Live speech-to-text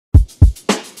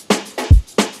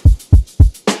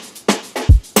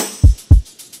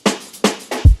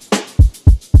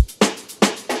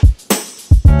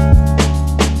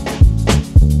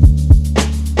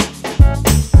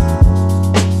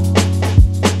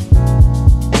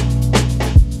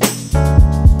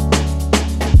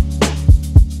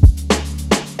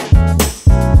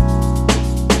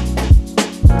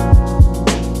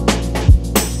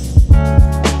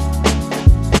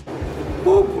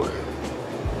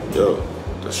Yo,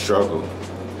 the struggle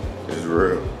is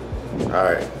real.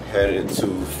 Alright, headed to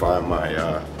find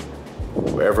my,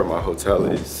 wherever my hotel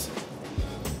is.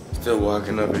 Still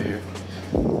walking up here.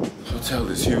 Hotel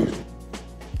is huge.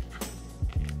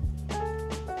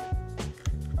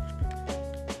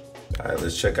 Alright,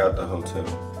 let's check out the hotel.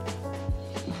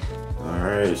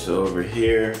 Alright, so over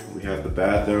here we have the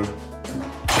bathroom.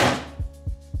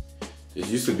 This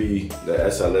used to be the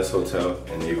SLS hotel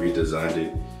and they redesigned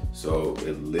it. So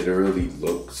it literally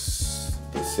looks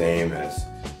the same as,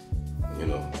 you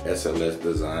know, SLS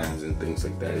designs and things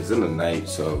like that. It's in the night,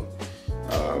 so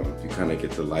you kind of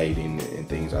get the lighting and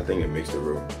things. I think it makes the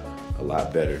room a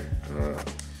lot better.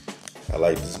 I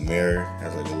like this mirror. It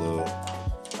has like a little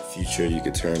feature. You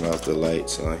could turn off the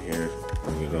lights on here,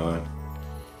 bring it on.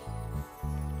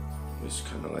 It's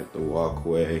kind of like the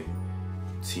walkway,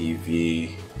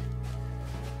 TV.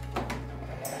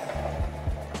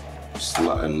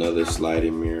 Another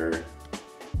sliding mirror.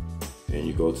 Then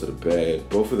you go to the bed.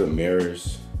 Both of the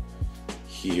mirrors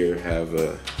here have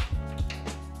a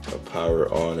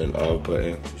power on and off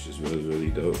button, which is really, really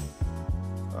dope.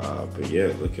 But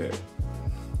yeah, look at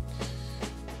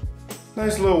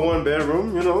nice little one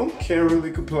bedroom, you know, can't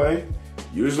really complain.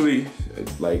 Usually,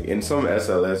 like in some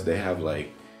SLS, they have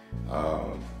like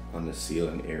on the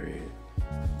ceiling area,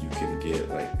 you can get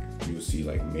like, you'll see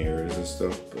like mirrors and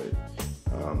stuff, but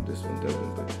this one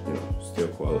doesn't, but you know, still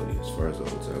quality as far as the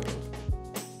hotel goes.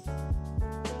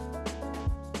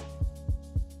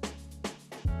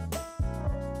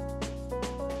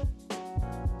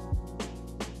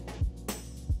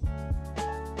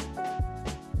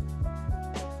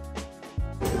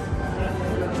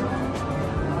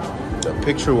 The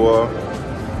picture wall,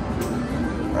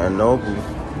 I know,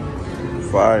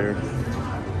 fire.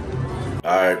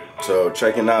 All right, so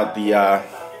checking out the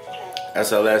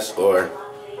SLS or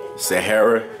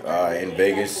Sahara in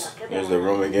Vegas. Here's the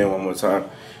room again one more time.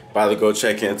 About to go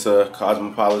check into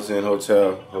Cosmopolitan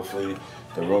Hotel. Hopefully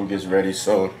the room gets ready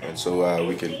soon, and so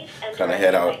we can kind of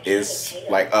head out. It's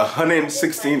like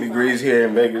 116 degrees here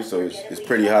in Vegas, so it's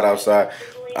pretty hot outside.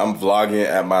 I'm vlogging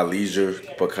at my leisure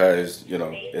because, you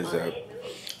know, it's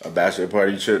a bachelor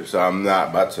party trip, so I'm not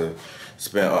about to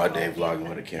spend all day vlogging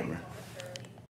with a camera.